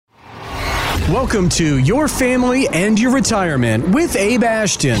Welcome to Your Family and Your Retirement with Abe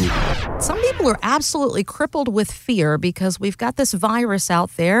Ashton. Some people are absolutely crippled with fear because we've got this virus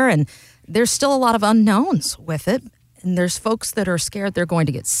out there and there's still a lot of unknowns with it. And there's folks that are scared they're going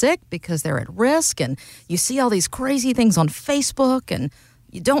to get sick because they're at risk. And you see all these crazy things on Facebook and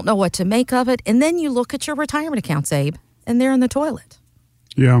you don't know what to make of it. And then you look at your retirement accounts, Abe, and they're in the toilet.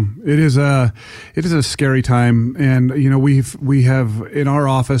 Yeah, it is a scary time. And, you know, we have in our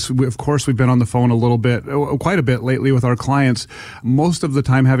office, of course, we've been on the phone quite a bit lately with our clients, most of the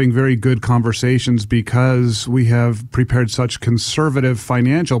time having very good conversations because we have prepared such conservative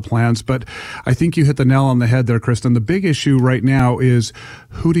financial plans. But I think you hit the nail on the head there, Kristen. The big issue right now is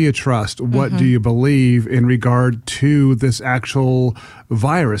who do you trust? What do you believe in regard to this actual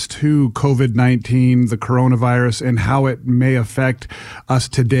virus, to COVID-19, the coronavirus, and how it may affect us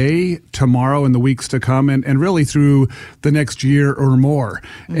today, tomorrow, and the weeks to come, and really through the next year or more.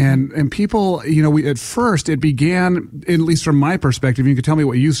 And people, you know, at first it began, at least from my perspective, you can tell me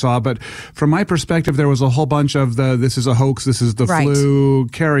what you saw, but from my perspective, there was a whole bunch of this is a hoax, this is the flu,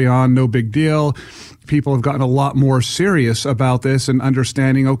 carry on, no big deal. People have gotten a lot more serious about this and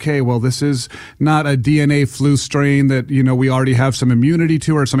understanding, okay, well, this is not a DNA flu strain that, you know, we already have some immunity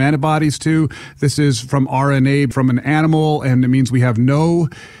to or some antibodies to. This is from RNA from an animal, and it means we have no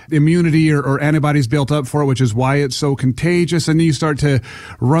immunity or antibodies built up for it, which is why it's so contagious. And then you start to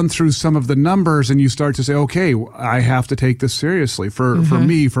run through some of the numbers and you start to say, okay, I have to take this seriously for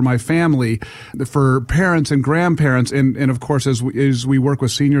me, for my family, for parents and grandparents. And of course, as we work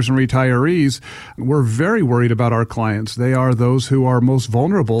with seniors and retirees, we're very worried about our clients. They are those who are most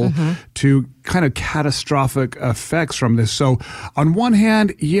vulnerable to kind of catastrophic effects from this. So on one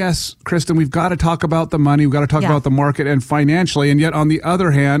hand, yes, Kristen, we've got to talk about the money. We've got to talk about the market and financially. And yet on the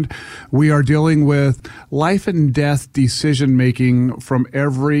other hand, we are dealing with life and death decision making from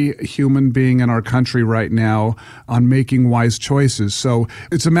every human being in our country right now on making wise choices. So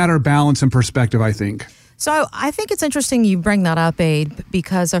it's a matter of balance and perspective, I think. So I think it's interesting you bring that up, Abe,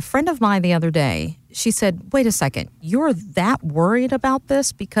 because a friend of mine the other day, she said, wait a second, you're that worried about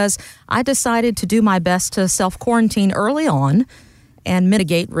this? Because I decided to do my best to self-quarantine early on and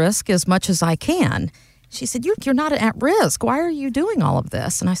mitigate risk as much as I can. She said, you're not at risk. Why are you doing all of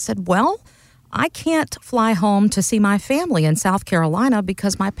this? And I said, well, I can't fly home to see my family in South Carolina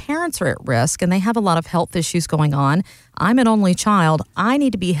because my parents are at risk and they have a lot of health issues going on. I'm an only child. I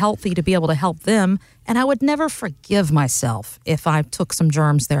need to be healthy to be able to help them. And I would never forgive myself if I took some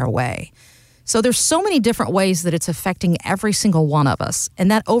germs their way. So there's so many different ways that it's affecting every single one of us. And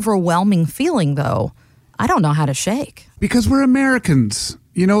that overwhelming feeling, though, I don't know how to shake. Because we're Americans.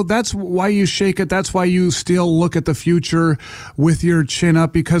 You know, that's why you shake it. That's why you still look at the future with your chin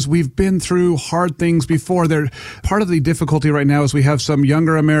up, because we've been through hard things before. Part of the difficulty right now is we have some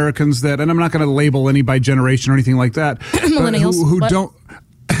younger Americans that, and I'm not going to label any by generation or anything like that, millennials, who don't.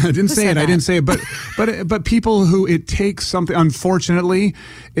 I didn't say it. But people who it takes something, unfortunately,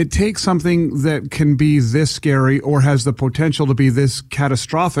 it takes something that can be this scary or has the potential to be this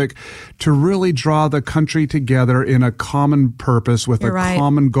catastrophic to really draw the country together in a common purpose with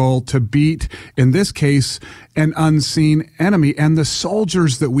common goal to beat, in this case, an unseen enemy and the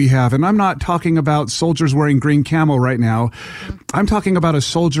soldiers that we have. And I'm not talking about soldiers wearing green camo right now. I'm talking about a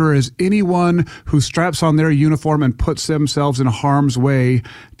soldier as anyone who straps on their uniform and puts themselves in harm's way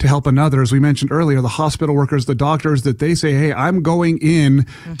to help another. As we mentioned earlier, the hospital workers, the doctors, that they say, hey, I'm going in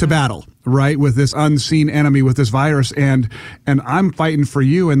to battle, right, with this unseen enemy, with this virus, and I'm fighting for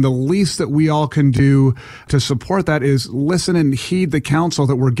you. And the least that we all can do to support that is listen and heed the counsel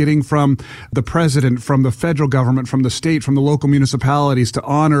that we're getting from the president, from the federal government, from the state, from the local municipalities to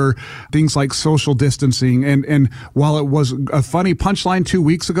honor things like social distancing. And while it was a funny punchline 2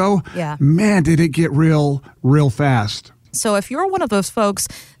 weeks ago, man, did it get real fast. So if you're one of those folks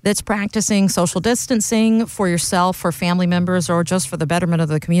that's practicing social distancing for yourself, for family members, or just for the betterment of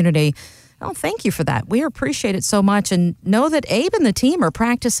the community, well, thank you for that. We appreciate it so much. And know that Abe and the team are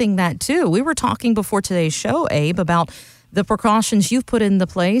practicing that too. We were talking before today's show, Abe, about the precautions you've put into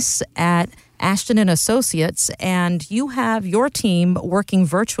place at Ashton and Associates, and you have your team working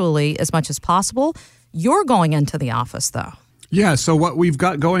virtually as much as possible. You're going into the office, though. Yeah, so what we've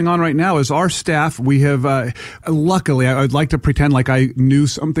got going on right now is our staff, we have, luckily, I'd like to pretend like I knew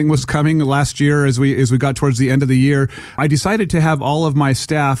something was coming last year as we got towards the end of the year. I decided to have all of my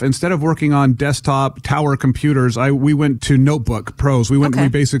staff, instead of working on desktop tower computers, we went to Notebook Pros. We went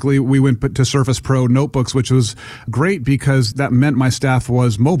to Surface Pro notebooks, which was great because that meant my staff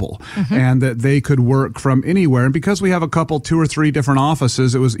was mobile and that they could work from anywhere. And because we have 2 or 3 different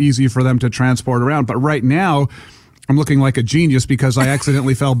offices, it was easy for them to transport around. But right now, I'm looking like a genius because I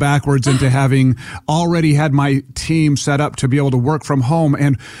accidentally fell backwards into having already had my team set up to be able to work from home.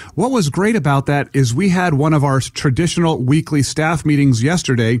 And what was great about that is we had one of our traditional weekly staff meetings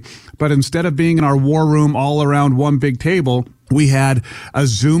yesterday, but instead of being in our war room all around one big table, we had a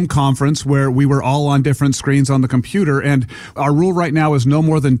Zoom conference where we were all on different screens on the computer. And our rule right now is no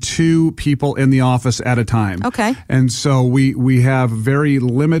more than 2 people in the office at a time. Okay. And so we have very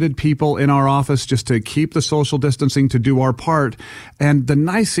limited people in our office just to keep the social distancing, to do our part. And the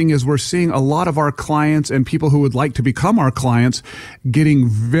nice thing is we're seeing a lot of our clients and people who would like to become our clients getting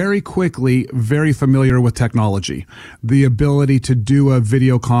very quickly very familiar with technology. The ability to do a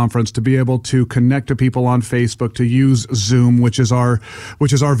video conference, to be able to connect to people on Facebook, to use Zoom, which is our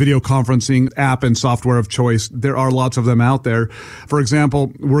video conferencing app and software of choice. There are lots of them out there. For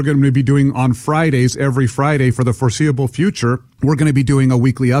example, we're going to be doing on Fridays, every Friday for the foreseeable future, we're going to be doing a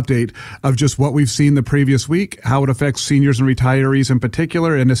weekly update of just what we've seen the previous week, how it affects seniors and retirees in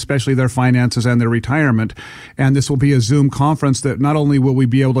particular, and especially their finances and their retirement. And this will be a Zoom conference that not only will we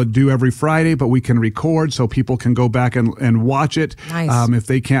be able to do every Friday, but we can record so people can go back and watch it. Nice. If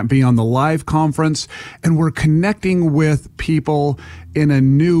they can't be on the live conference. And we're connecting with people in a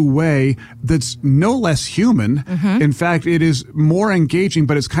new way that's no less human. Mm-hmm. In fact, it is more engaging,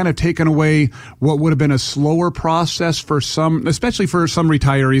 but it's kind of taken away what would have been a slower process for some, especially for some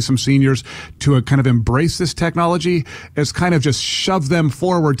retirees, some seniors, to kind of embrace this technology. It's kind of just shove them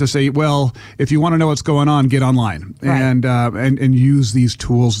forward to say, well, if you want to know what's going on, get online. Right. And use these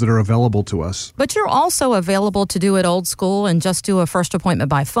tools that are available to us. But you're also available to do it old school and just do a first appointment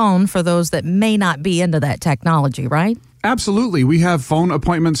by phone for those that may not be into that technology, right? Absolutely. We have phone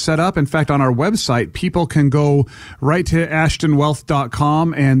appointments set up. In fact, on our website, people can go right to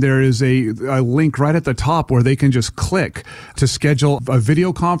ashtonwealth.com, and there is a link right at the top where they can just click to schedule a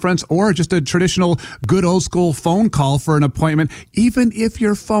video conference or just a traditional good old school phone call for an appointment. Even if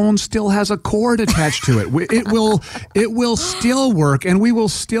your phone still has a cord attached to it, it will still work, and we will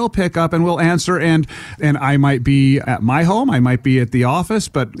still pick up and we'll answer. And I might be at my home, I might be at the office,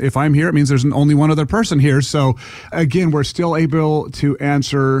 but if I'm here, it means there's only one other person here. So again, we're still able to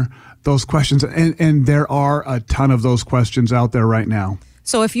answer those questions. And there are a ton of those questions out there right now.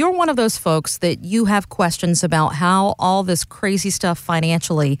 So if you're one of those folks that you have questions about how all this crazy stuff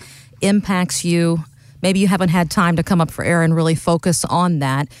financially impacts you, maybe you haven't had time to come up for air and really focus on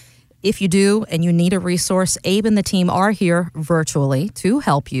that. If you do and you need a resource, Abe and the team are here virtually to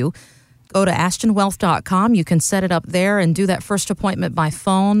help you. Go to ashtonwealth.com. You can set it up there and do that first appointment by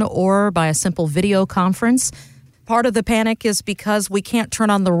phone or by a simple video conference. Part of the panic is because we can't turn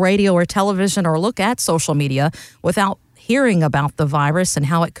on the radio or television or look at social media without hearing about the virus and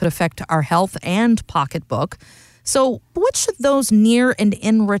how it could affect our health and pocketbook. So what should those near and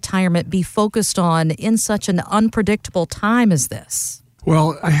in retirement be focused on in such an unpredictable time as this?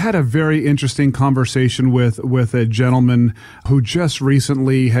 Well, I had a very interesting conversation with a gentleman who just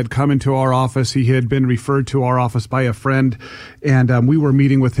recently had come into our office. He had been referred to our office by a friend, and we were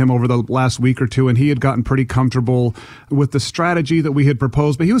meeting with him over the last week or two, and he had gotten pretty comfortable with the strategy that we had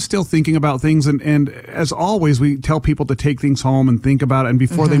proposed, but he was still thinking about things. And as always, we tell people to take things home and think about it, and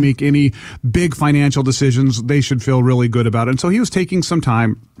before they make any big financial decisions, they should feel really good about it. And so he was taking some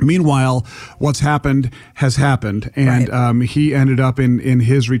time. Meanwhile, what's happened has happened, and he ended up in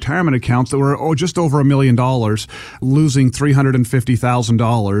his retirement accounts that were just over $1 million, losing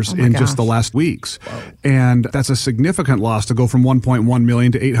 $350,000 in just the last weeks. Wow. And that's a significant loss to go from $1.1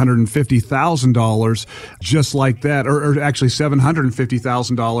 million to $850,000 just like that, or actually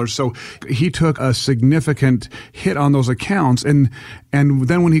 $750,000. So he took a significant hit on those accounts. And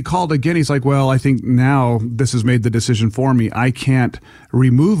then when he called again, he's like, well, I think now this has made the decision for me. I can't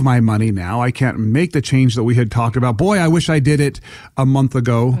remove my money now. I can't make the change that we had talked about. Boy, I wish I did it a month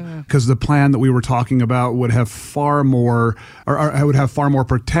ago, because the plan that we were talking about would have far more, or I would have far more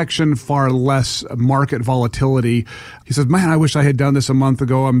protection, far less market volatility. He says, man, I wish I had done this a month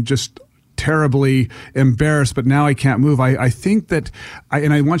ago. I'm just terribly embarrassed, but now I can't move. I think that,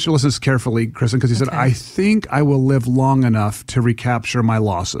 and I want you to listen to this carefully, Kristen, because he said, I think I will live long enough to recapture my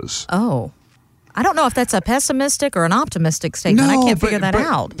losses. Oh. I don't know if that's a pessimistic or an optimistic statement. I can't figure that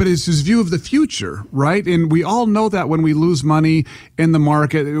out. But it's his view of the future, right? And we all know that when we lose money in the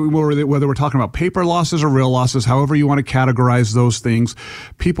market, whether we're talking about paper losses or real losses, however you want to categorize those things,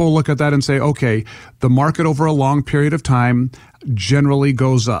 people look at that and say, okay, the market over a long period of time generally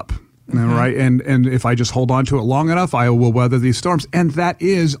goes up. Right. And if I just hold on to it long enough, I will weather these storms. And that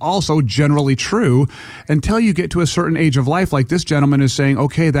is also generally true until you get to a certain age of life. Like this gentleman is saying,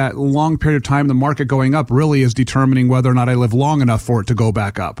 okay, that long period of time, the market going up really is determining whether or not I live long enough for it to go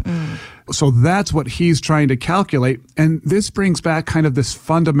back up. So that's what he's trying to calculate. And this brings back kind of this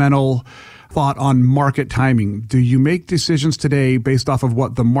fundamental thought on market timing. Do you make decisions today based off of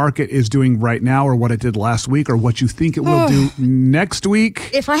what the market is doing right now or what it did last week or what you think it will do next week?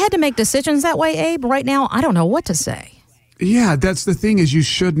 If I had to make decisions that way, Abe, right now, I don't know what to say. Yeah, that's the thing is you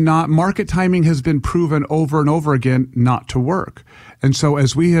should not. Market timing has been proven over and over again not to work. And so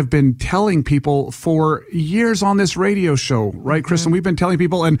as we have been telling people for years on this radio show, right, Kristen, we've been telling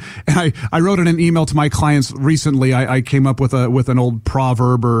people, and I wrote in an email to my clients recently, I came up with an old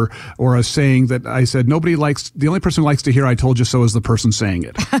proverb or a saying that I said, the only person who likes to hear I told you so is the person saying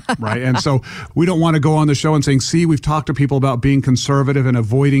it, right? And so we don't want to go on the show and saying, see, we've talked to people about being conservative and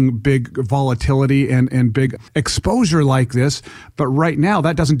avoiding big volatility and big exposure like this. But right now,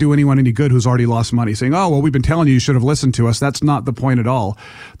 that doesn't do anyone any good who's already lost money saying, oh, well, we've been telling you should have listened to us. That's not the point at all.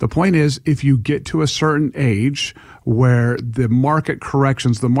 The point is, if you get to a certain age where the market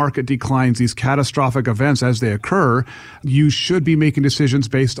corrections, the market declines, these catastrophic events as they occur, you should be making decisions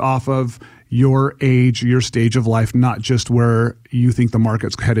based off of your age, your stage of life, not just where you think the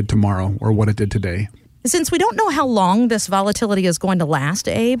market's headed tomorrow or what it did today. Since we don't know how long this volatility is going to last,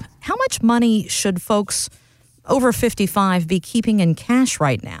 Abe, how much money should folks over 55 be keeping in cash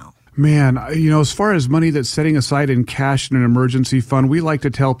right now? Man, as far as money that's setting aside in cash in an emergency fund, we like to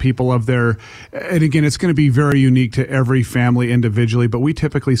tell people of their, and again, it's going to be very unique to every family individually, but we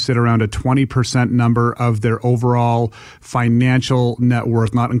typically sit around a 20% number of their overall financial net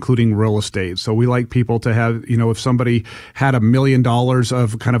worth, not including real estate. So we like people to have, if somebody had $1 million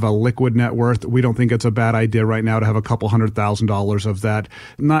of kind of a liquid net worth, we don't think it's a bad idea right now to have a couple $100,000 of that,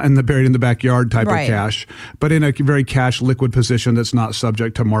 not buried in the backyard type of cash, but in a very cash liquid position that's not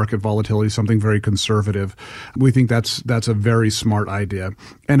subject to market volatility, something very conservative. We think that's a very smart idea.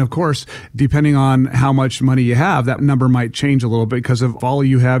 And of course, depending on how much money you have, that number might change a little bit because if all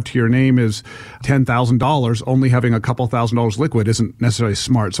you have to your name is $10,000, only having a couple $1,000s liquid isn't necessarily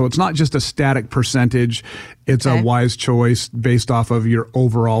smart. So it's not just a static percentage. It's a wise choice based off of your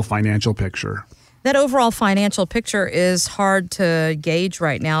overall financial picture. That overall financial picture is hard to gauge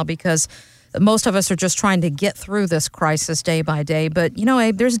right now because most of us are just trying to get through this crisis day by day. But,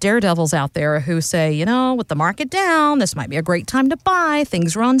 Abe, there's daredevils out there who say, with the market down, this might be a great time to buy.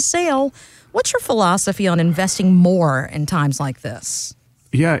 Things are on sale. What's your philosophy on investing more in times like this?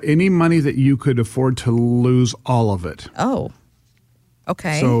 Yeah, any money that you could afford to lose all of it. Oh,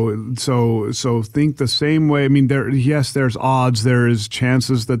 okay. So think the same way. I mean, there's odds. There's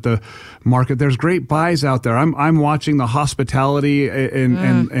chances that the market. There's great buys out there. I'm watching the hospitality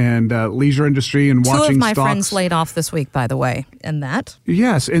and leisure industry and watching stocks. 2 of my friends laid off this week, by the way, and that.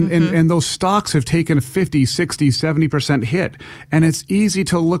 Yes, and those stocks have taken a 50, 60, 70% hit, and it's easy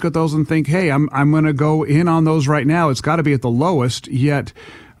to look at those and think, hey, I'm going to go in on those right now. It's got to be at the lowest. Yet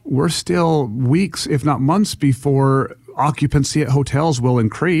we're still weeks, if not months, before occupancy at hotels will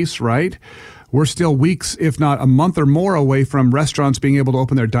increase, right? We're still weeks, if not a month or more away from restaurants being able to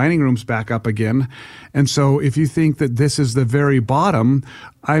open their dining rooms back up again. And so if you think that this is the very bottom,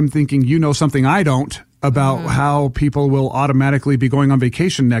 I'm thinking something I don't about how people will automatically be going on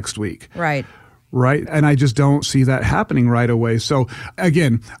vacation next week. Right. And I just don't see that happening right away. So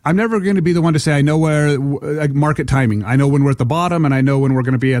again, I'm never going to be the one to say, I know where market timing. I know when we're at the bottom and I know when we're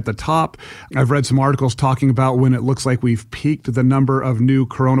going to be at the top. I've read some articles talking about when it looks like we've peaked the number of new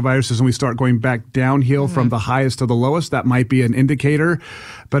coronaviruses and we start going back downhill from the highest to the lowest. That might be an indicator.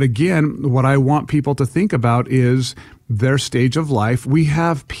 But again, what I want people to think about is their stage of life. We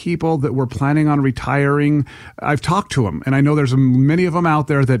have people that were planning on retiring. I've talked to them, and I know there's many of them out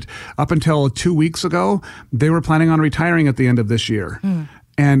there that up until 2 weeks ago, they were planning on retiring at the end of this year.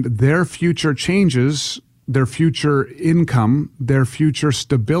 And their future changes, their future income, their future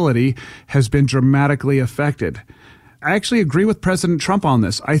stability has been dramatically affected. I actually agree with President Trump on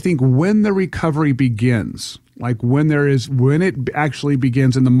this. I think when the recovery begins, like when it actually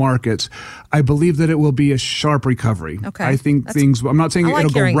begins in the markets, I believe that it will be a sharp recovery. Okay. I think I'm not saying it'll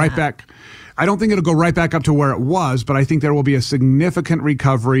go right back. I don't think it'll go right back up to where it was, but I think there will be a significant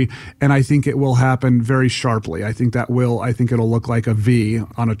recovery, and I think it will happen very sharply. I think it'll look like a V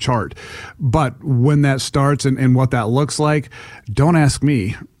on a chart. But when that starts and what that looks like, don't ask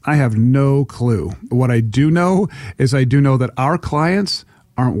me. I have no clue. What I do know is that our clients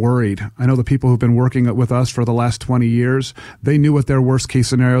aren't worried. I know the people who've been working with us for the last 20 years, they knew what their worst case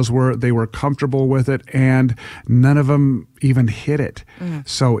scenarios were. They were comfortable with it, and none of them even hit it.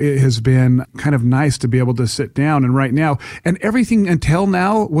 So it has been kind of nice to be able to sit down and right now, and everything until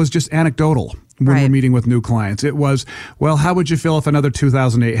now was just anecdotal. when Right. we're meeting with new clients. It was, well, how would you feel if another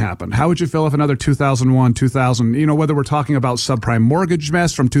 2008 happened? How would you feel if another 2001, 2000, whether we're talking about subprime mortgage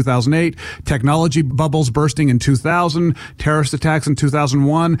mess from 2008, technology bubbles bursting in 2000, terrorist attacks in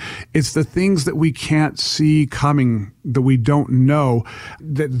 2001. It's the things that we can't see coming, that we don't know,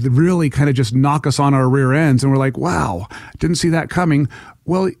 that really kind of just knock us on our rear ends. And we're like, wow, didn't see that coming.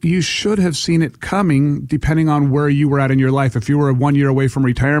 Well, you should have seen it coming depending on where you were at in your life. If you were 1 year away from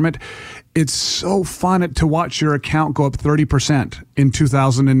retirement, it's so fun to watch your account go up 30% in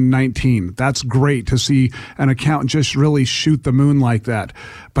 2019. That's great to see an account just really shoot the moon like that.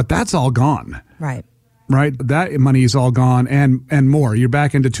 But that's all gone. Right. Right? That money is all gone and more. You're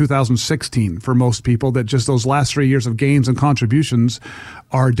back into 2016 for most people, that just those last 3 years of gains and contributions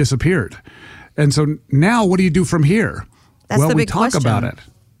are disappeared. And so now what do you do from here? That's the big question. We talk about it.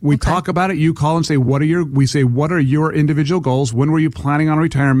 We Okay. talk about it. You call and say, what are your individual goals? When were you planning on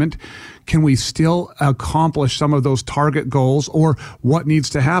retirement? Can we still accomplish some of those target goals, or what needs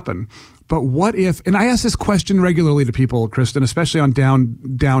to happen? But what if, and I ask this question regularly to people, Kristen, especially on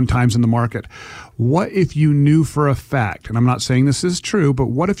down times in the market. What if you knew for a fact, and I'm not saying this is true, but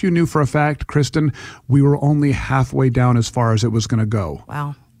what if you knew for a fact, Kristen, we were only halfway down as far as it was going to go?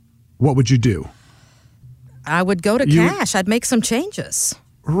 Wow. What would you do? I would go to cash. I'd make some changes.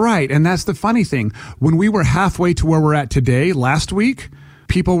 Right. And that's the funny thing. When we were halfway to where we're at today, last week,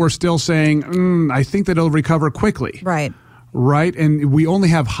 people were still saying, I think that it'll recover quickly. Right. Right. And we only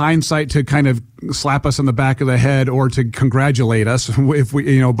have hindsight to kind of slap us on the back of the head or to congratulate us if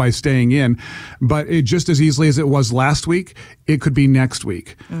we, by staying in. But it just as easily as it was last week, it could be next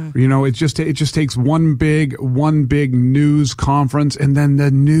week. It just takes one big news conference, and then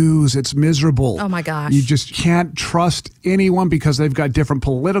the news, it's miserable. Oh my gosh. You just can't trust anyone because they've got different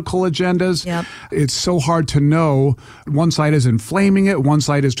political agendas. Yep. It's so hard to know. One side is inflaming it. One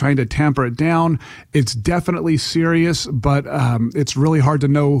side is trying to tamper it down. It's definitely serious, but it's really hard to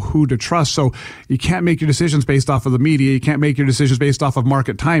know who to trust. So you can't make your decisions based off of the media. You can't make your decisions based off of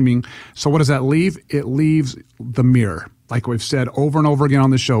market timing. So what does that leave? It leaves the mirror. Like we've said over and over again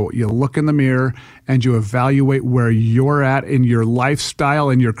on the show, you look in the mirror and you evaluate where you're at in your lifestyle,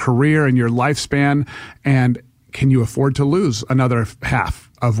 in your career, in your lifespan, and can you afford to lose another half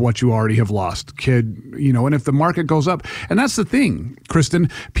of what you already have lost? And if the market goes up, and that's the thing, Kristen,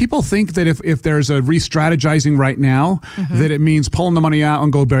 people think that if there's a re-strategizing right now, that it means pulling the money out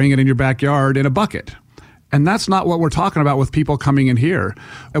and go burying it in your backyard in a bucket. And that's not what we're talking about with people coming in here.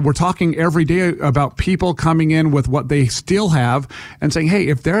 We're talking every day about people coming in with what they still have and saying, hey,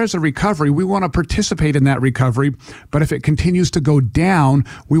 if there is a recovery, we want to participate in that recovery. But if it continues to go down,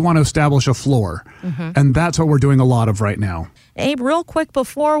 we want to establish a floor. And that's what we're doing a lot of right now. Abe, real quick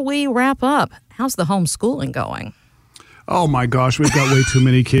before we wrap up, how's the homeschooling going? Oh my gosh, we've got way too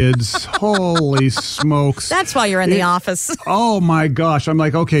many kids. Holy smokes. That's why you're in the office. Oh my gosh. I'm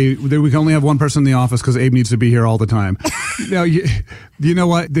like, okay, we can only have one person in the office because Abe needs to be here all the time. Now, you know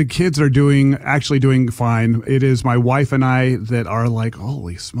what? The kids are actually doing fine. It is my wife and I that are like,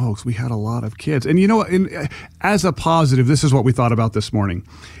 holy smokes, we had a lot of kids. And you know what? As a positive, this is what we thought about this morning.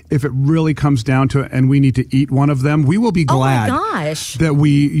 If it really comes down to it and we need to eat one of them, we will be glad that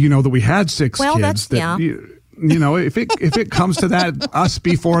we had six kids. If it comes to that, us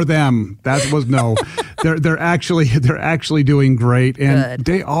before them, they're actually doing great, and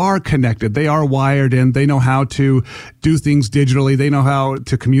they are connected. They are wired in. They know how to do things digitally. They know how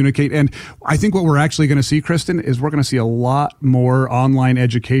to communicate. And I think what we're actually going to see, Kristen, is we're going to see a lot more online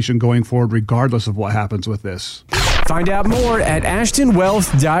education going forward, regardless of what happens with this. Find out more at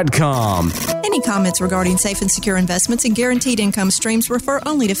ashtonwealth.com. Any comments regarding safe and secure investments and guaranteed income streams refer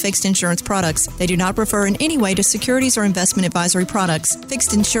only to fixed insurance products. They do not refer in any way to securities or investment advisory products.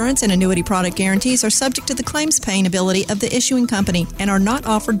 Fixed insurance and annuity product guarantees are subject to the claims paying ability of the issuing company and are not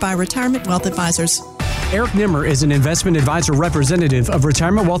offered by Retirement Wealth Advisors. Eric Nimmer is an investment advisor representative of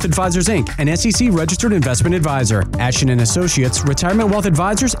Retirement Wealth Advisors, Inc., an SEC-registered investment advisor. Ashton & Associates, Retirement Wealth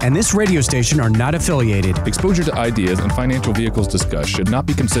Advisors, and this radio station are not affiliated. Exposure to ideas and financial vehicles discussed should not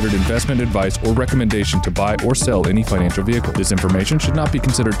be considered investment advice or recommendation to buy or sell any financial vehicle. This information should not be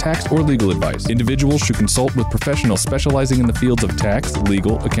considered tax or legal advice. Individuals should consult with professionals specializing in the fields of tax,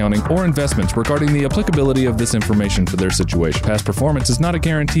 legal, accounting, or investments regarding the applicability of this information for their situation. Past performance is not a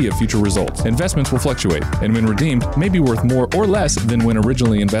guarantee of future results. Investments will fluctuate, and when redeemed, may be worth more or less than when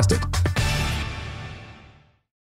originally invested.